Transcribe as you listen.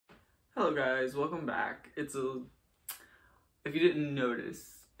Hello guys, welcome back. If you didn't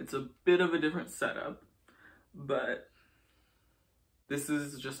notice, it's a bit of a different setup, but this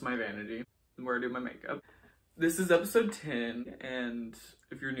is just my vanity where I do my makeup. This is episode 10, and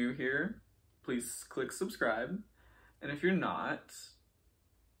if you're new here, please click subscribe. And if you're not,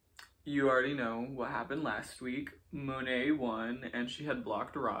 you already know what happened last week. Monet won, and she had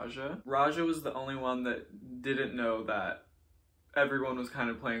blocked Raja. Raja was the only one that didn't know that everyone was kind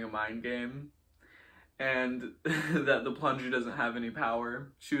of playing a mind game and that the plunger doesn't have any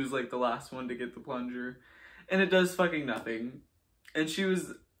power. She was like the last one to get the plunger, and it does fucking nothing. And she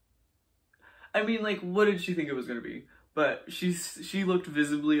was, I mean, like, what did she think it was gonna be? But she looked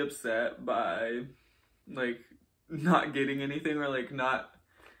visibly upset by like not getting anything, or like not,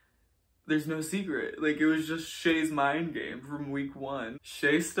 there's no secret. Like, it was just Shay's mind game from week 1.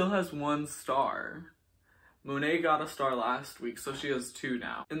 Shay still has 1 star. Monet got a star last week, so she has 2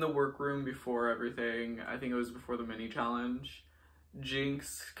 now. In the workroom before everything, I think it was before the mini challenge,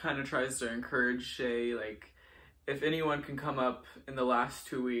 Jinx kind of tries to encourage Shay, like, if anyone can come up in the last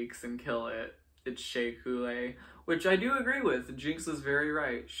 2 weeks and kill it, it's Shea Coulee, which I do agree with. Jinx is very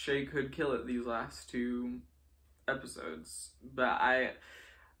right. Shay could kill it these last 2 episodes, but I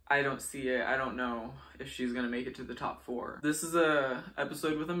don't see it. I don't know if she's gonna make it to the top 4. This is a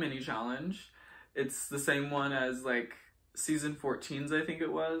episode with a mini challenge. It's the same one as like season 14's, I think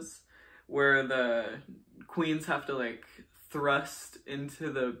it was, where the queens have to like thrust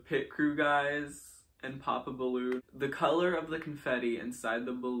into the pit crew guys and pop a balloon. The color of the confetti inside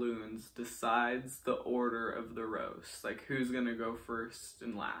the balloons decides the order of the roast, like who's gonna go first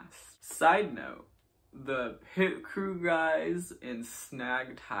and last. Side note, the pit crew guys in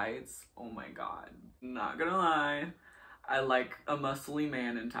snag tights, oh my god, not gonna lie, I like a muscly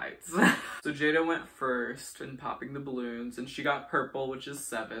man in tights. So Jada went first in popping the balloons, and she got purple, which is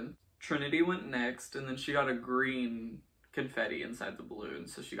 7th. Trinity went next, and then she got a green confetti inside the balloon,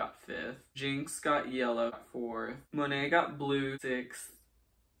 so she got 5th. Jinx got yellow, 4th. Monet got blue, 6th.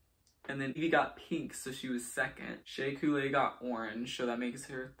 And then Evie got pink, so she was 2nd. Shea Coulee got orange, so that makes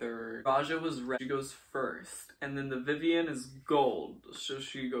her 3rd. Raja was red, she goes 1st. And then the Vivian is gold, so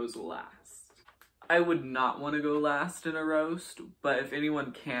she goes last. I would not want to go last in a roast, but if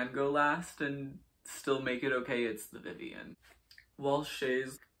anyone can go last and still make it okay, it's the Vivian. While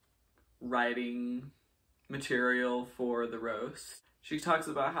Shay's writing material for the roast, she talks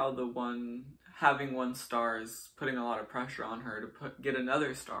about how having 1 star is putting a lot of pressure on her to get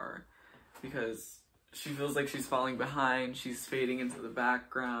another star, because she feels like she's falling behind, she's fading into the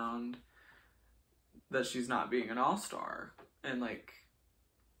background, that she's not being an all-star, and like,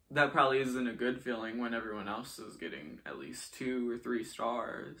 that probably isn't a good feeling when everyone else is getting at least 2 or 3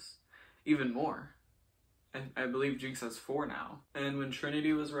 stars, even more. I believe Jinx has 4 now. And when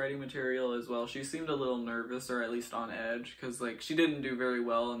Trinity was writing material as well, she seemed a little nervous, or at least on edge, because like she didn't do very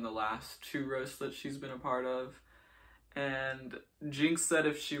well in the last 2 roasts that she's been a part of. And Jinx said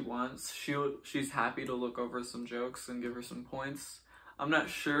if she wants, she's happy to look over some jokes and give her some points. I'm not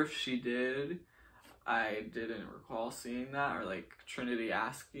sure if she did. I didn't recall seeing that, or like Trinity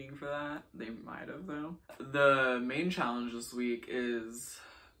asking for that. They might have though. The main challenge this week is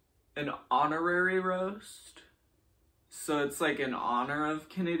an honorary roast. So it's like in honor of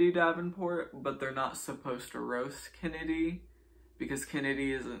Kennedy Davenport, but they're not supposed to roast Kennedy because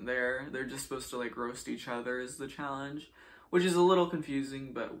Kennedy isn't there. They're just supposed to like roast each other is the challenge, which is a little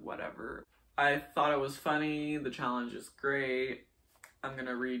confusing, but whatever. I thought it was funny. The challenge is great. I'm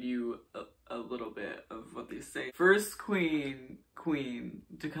gonna read you a little bit of what they say. First queen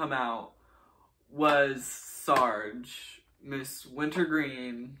to come out was Sarge, Miss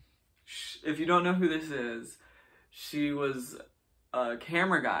Wintergreen. If you don't know who this is, she was a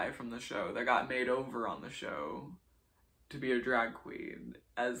camera guy from the show that got made over on the show to be a drag queen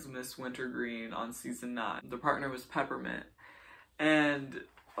as Miss Wintergreen on season 9. The partner was Peppermint, and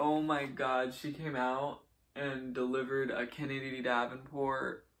oh my god, she came out and delivered a Kennedy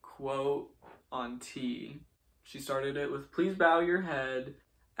Davenport quote on tea. She started it with, "Please bow your head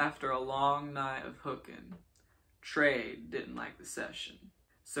after a long night of hooking. Trey didn't like the session,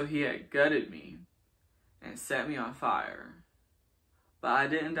 so he had gutted me and set me on fire. But I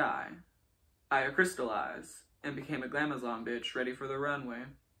didn't die. I crystallized and became a glamazon bitch ready for the runway.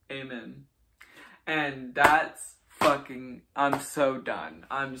 Amen." And that's fucking, I'm so done.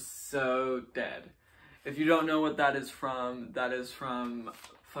 I'm so dead. If you don't know what that is from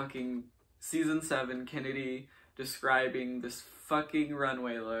fucking season 7, Kennedy describing this fucking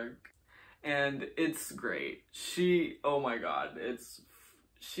runway look. And it's great. Oh my god,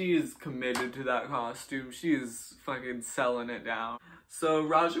 she is committed to that costume. She is fucking selling it down. So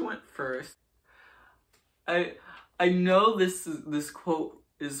Raja went first. I know this quote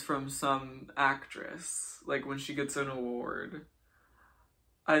is from some actress, like when she gets an award.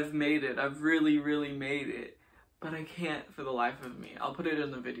 I've made it. I've really, really made it. But I can't for the life of me. I'll put it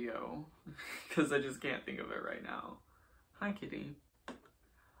in the video because I just can't think of it right now. Hi, kitty.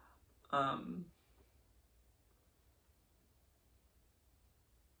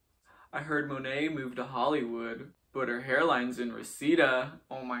 I heard Monet moved to Hollywood, but her hairline's in Reseda.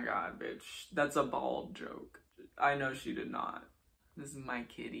 Oh my god, bitch. That's a bald joke. I know she did not. This is my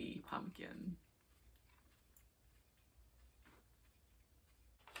kitty, Pumpkin.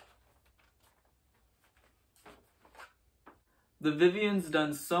 The Vivienne's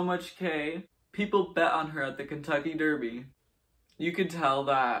done so much K. People bet on her at the Kentucky Derby. You could tell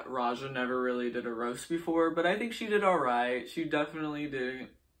that Raja never really did a roast before, but I think she did alright. She definitely didn't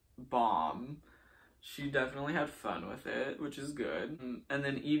bomb. She definitely had fun with it, which is good. And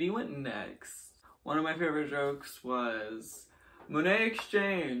then Evie went next. One of my favorite jokes was Monet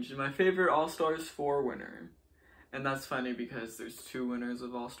Exchange, my favorite All-Stars 4 winner. And that's funny because there's 2 winners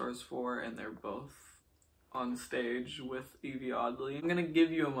of All-Stars 4 and they're both on stage with Evie Oddly. I'm gonna give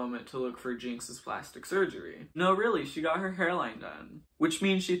you a moment to look for Jinx's plastic surgery. No, really, she got her hairline done. Which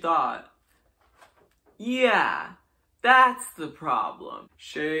means she thought, yeah, that's the problem.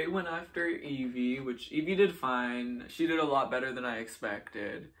 Shay went after Evie, which Evie did fine. She did a lot better than I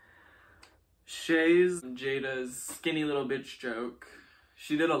expected. Shay's Jada's skinny little bitch joke.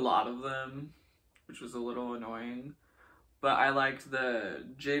 She did a lot of them, which was a little annoying. But I liked the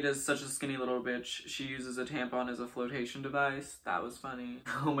Jada's such a skinny little bitch. She uses a tampon as a flotation device. That was funny.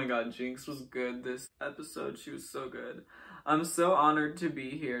 Oh my god, Jinx was good this episode. She was so good. I'm so honored to be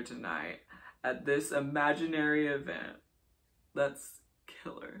here tonight at this imaginary event. That's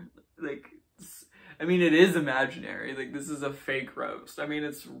killer. Like, I mean, it is imaginary. Like, this is a fake roast. I mean,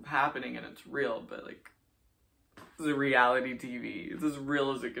 it's happening and it's real, but like, this is a reality TV. It's as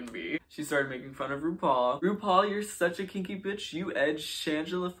real as it can be. She started making fun of RuPaul. RuPaul, you're such a kinky bitch. You edged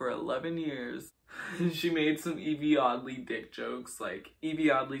Shangela for 11 years. She made some Evie Oddly dick jokes. Like,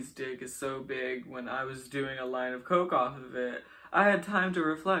 Evie Oddly's dick is so big, when I was doing a line of coke off of it, I had time to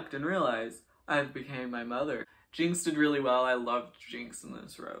reflect and realize I've became my mother. Jinx did really well. I loved Jinx in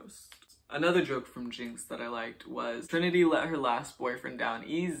this roast. Another joke from Jinx that I liked was Trinity let her last boyfriend down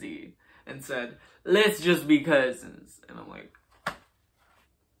easy and said, let's just be cousins. And I'm like,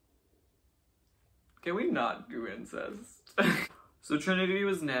 can we not do incest? So Trinity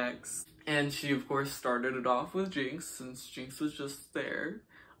was next, and she of course started it off with Jinx, since Jinx was just there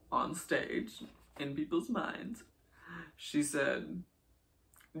on stage in people's minds. She said,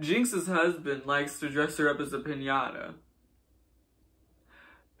 Jinx's husband likes to dress her up as a piñata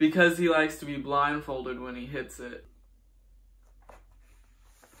because he likes to be blindfolded when he hits it.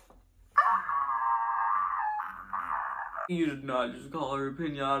 You did not just call her a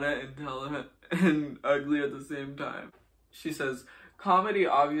piñata and tell her and ugly at the same time. She says, comedy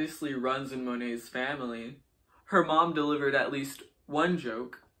obviously runs in Monet's family. Her mom delivered at least one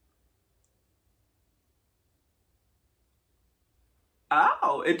joke.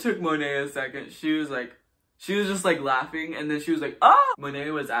 Ow! It took Monet a second. She was just like laughing, and then she was like, oh!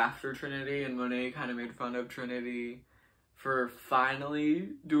 Monet was after Trinity, and Monet kind of made fun of Trinity for finally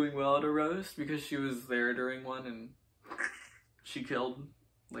doing well at a roast because she was there during one and she killed,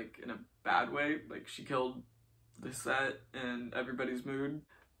 like, in a bad way. Like, she killed the set and everybody's mood.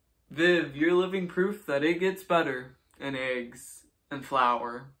 Viv, you're living proof that it gets butter and eggs and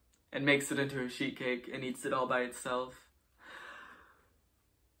flour and makes it into a sheet cake and eats it all by itself.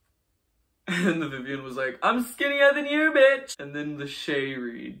 And the Vivienne was like, I'm skinnier than you, bitch! And then the Shay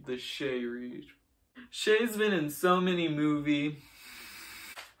read. Shay's been in so many movies.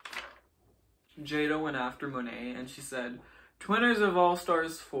 Jada went after Monet and she said, Twinners of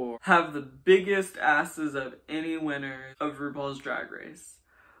All-Stars 4 have the biggest asses of any winner of RuPaul's Drag Race.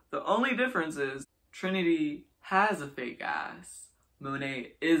 The only difference is Trinity has a fake ass.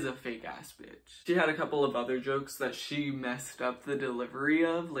 Monet is a fake ass bitch. She had a couple of other jokes that she messed up the delivery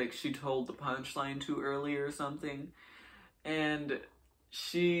of, like she told the punchline too early or something. And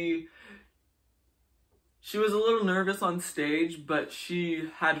she was a little nervous on stage, but she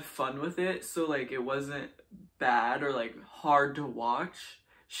had fun with it, so like it wasn't bad or like hard to watch.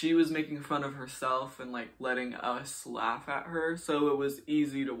 She was making fun of herself and like letting us laugh at her, so it was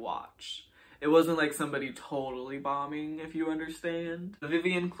easy to watch. It wasn't like somebody totally bombing, if you understand.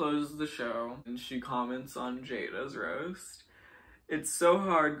 Vivienne closed the show and she comments on Jada's roast. It's so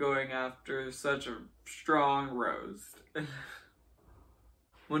hard going after such a strong roast.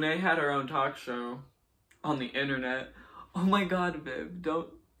 Monet had her own talk show on the internet. Oh my god, Viv, don't,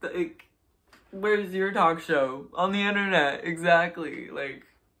 like, where's your talk show? On the internet, exactly. Like,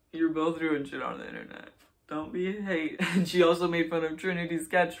 you're both doing shit on the internet. Don't be hate. And she also made fun of Trinity's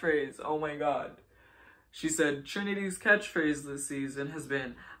catchphrase. Oh my god. She said, Trinity's catchphrase this season has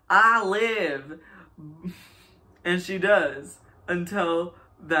been, I live. And she does, until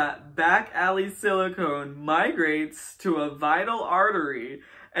that back alley silicone migrates to a vital artery,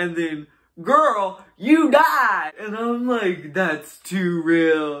 and then, girl, you died. And I'm like, that's too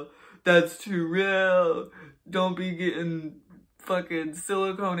real. That's too real. Don't be getting fucking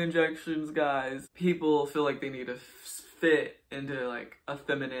silicone injections, guys. People feel like they need to fit into like a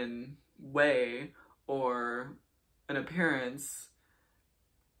feminine way or an appearance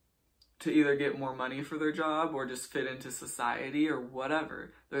to either get more money for their job or just fit into society or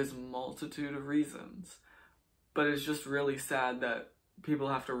whatever. There's a multitude of reasons. But it's just really sad that people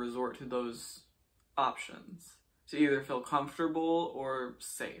have to resort to those options to either feel comfortable or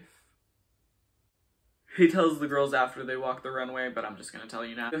safe. He tells the girls after they walk the runway, but I'm just gonna tell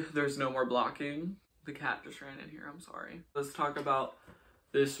you now. There's no more blocking. The cat just ran in here, I'm sorry. Let's talk about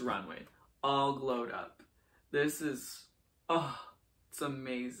this runway. All glowed up. This is, oh, it's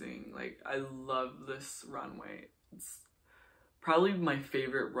amazing. Like, I love this runway. It's probably my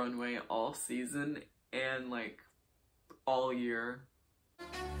favorite runway all season and like all year.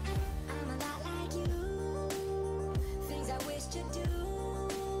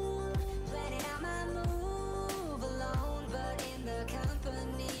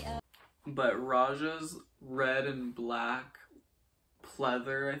 But Raja's red and black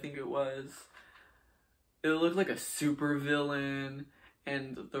pleather, I think it was, it looked like a super villain,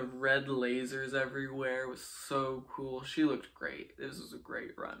 and the red lasers everywhere was so cool. She looked great. This was a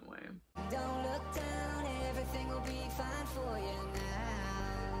great runway. Don't look down, everything will be fine for you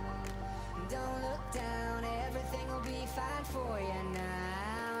now. Don't look down, everything will be fine for you now.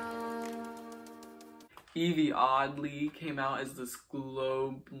 Evie Oddly came out as this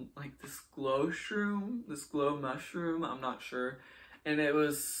glow, like this glow shroom, this glow mushroom, I'm not sure. And it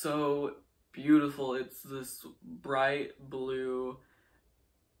was so beautiful. It's this bright blue.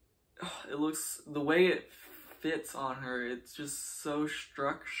 It looks, the way it fits on her, it's just so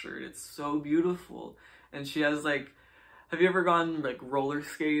structured. It's so beautiful. And she has like, have you ever gone like roller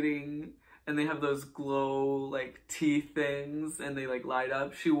skating and they have those glow like teeth things and they like light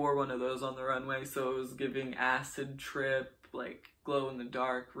up? She wore one of those on the runway, so it was giving acid trip, like glow in the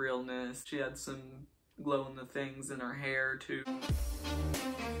dark realness. She had some glow in the things in her hair too.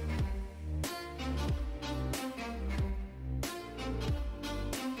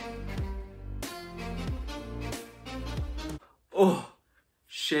 Oh,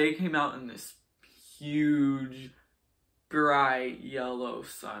 Shay came out in this huge, bright yellow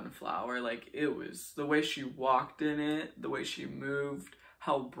sunflower. Like, it was, the way she walked in it, the way she moved,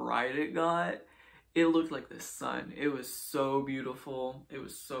 how bright it got, it looked like the sun. It was so beautiful. It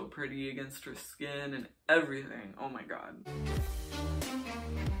was so pretty against her skin and everything. Oh my god.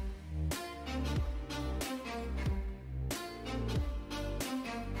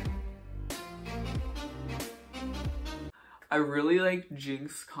 I really like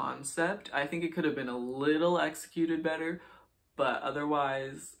Jink's concept. I think it could have been a little executed better, but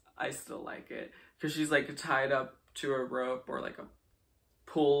otherwise, I still like it. Because she's like tied up to a rope or like a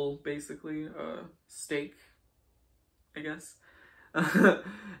pole, basically, a stake, I guess.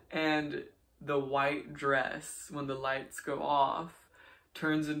 And the white dress, when the lights go off,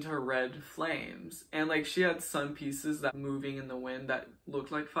 turns into red flames. And like she had some pieces that moving in the wind that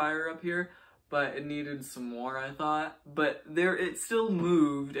looked like fire up here, but it needed some more, I thought. But there, it still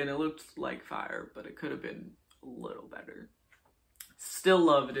moved and it looked like fire, but it could have been a little better. Still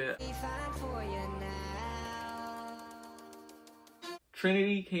loved it.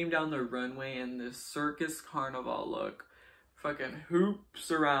 Trinity came down the runway in this circus carnival look. Fucking hoops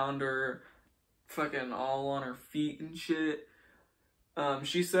around her, fucking all on her feet and shit.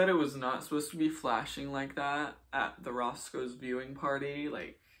 She said it was not supposed to be flashing like that at the Roscoe's viewing party.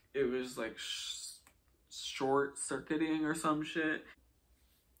 Like, it was like short circuiting or some shit.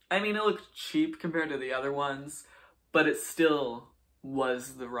 I mean, it looked cheap compared to the other ones, but it still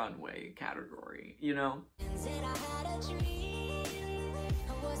was the runway category, you know?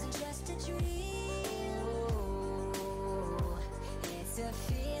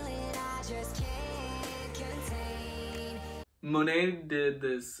 Monet did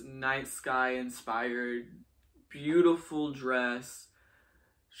this night sky inspired beautiful dress.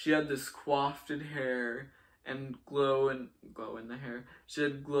 She had this coiffed hair and glow in the hair. She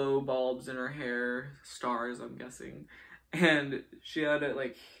had glow bulbs in her hair, stars I'm guessing. and she had it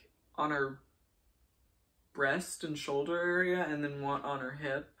like on her breast and shoulder area, and then one on her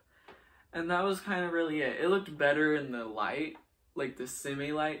hip, and that was kind of really it. It looked better in the light, like the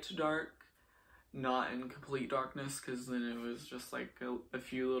semi-light to dark, not in complete darkness, because then it was just like a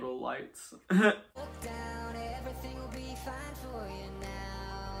few little lights. Look down, everything will be fine for you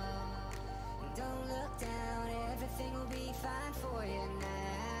now. Don't look down, everything will be fine for you now.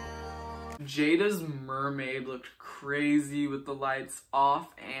 Jada's mermaid looked crazy with the lights off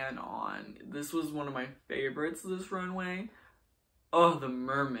and on. This was one of my favorites this runway. Oh, the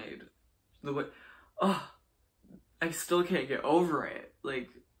mermaid. The way, oh, I still can't get over it. Like,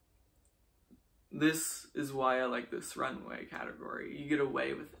 this is why I like this runway category. You get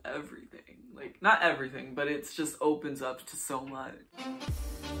away with everything. Like, not everything, but it just opens up to so much.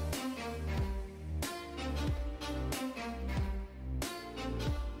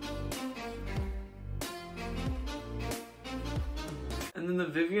 And then the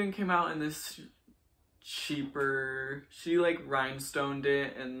Vivian came out in this cheaper, she like rhinestoned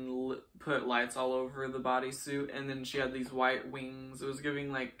it and put lights all over the bodysuit, and then she had these white wings. It was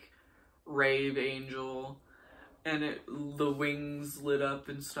giving like Rave Angel, and the wings lit up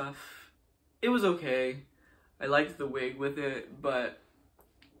and stuff. It was okay. I liked the wig with it, but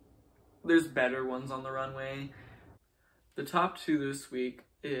there's better ones on the runway. The top two this week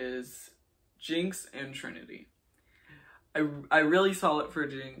is Jinx and Trinity. I really saw it for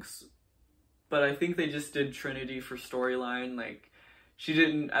Jinx, but I think they just did Trinity for storyline. Like, she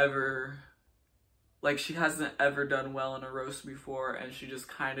didn't ever, like, she hasn't ever done well in a roast before, and she just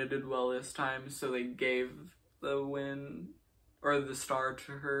kind of did well this time, so they gave the win, or the star,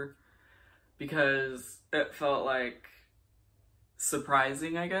 to her, because it felt like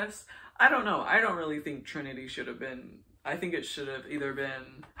surprising, I guess. I don't know. I don't really think Trinity should have been. I think it should have either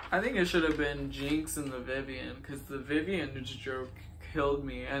been, I think it should have been Jinx and the Vivian, because the Vivian joke killed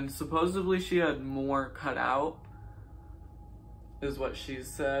me, and supposedly she had more cut out, is what she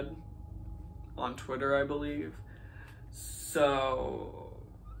said on Twitter, I believe. So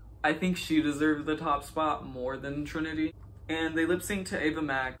I think she deserved the top spot more than Trinity. And they lip synced to Ava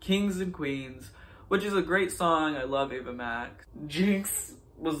Max, Kings and Queens, which is a great song. I love Ava Max. Jinx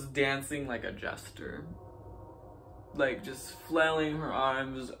was dancing like a jester. Like, just flailing her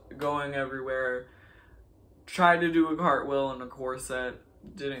arms, going everywhere. Tried to do a cartwheel in a corset.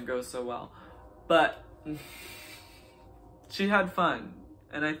 Didn't go so well. But she had fun.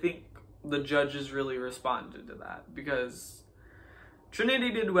 And I think the judges really responded to that, because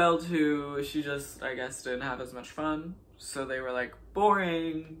Trinity did well too. She just, I guess, didn't have as much fun. So they were like,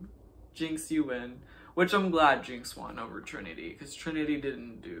 boring. Jinx, you win. Which I'm glad Jinx won over Trinity, because Trinity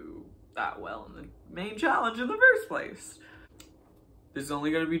didn't do that well in the main challenge in the first place. There's only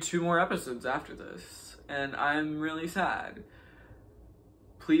going to be 2 more episodes after this, and I'm really sad.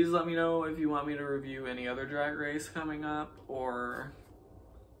 Please let me know if you want me to review any other Drag Race coming up, or,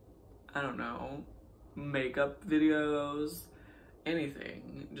 I don't know, makeup videos,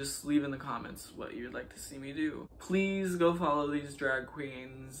 anything. Just leave in the comments what you'd like to see me do. Please go follow these drag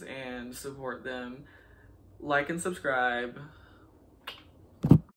queens and support them. Like and subscribe.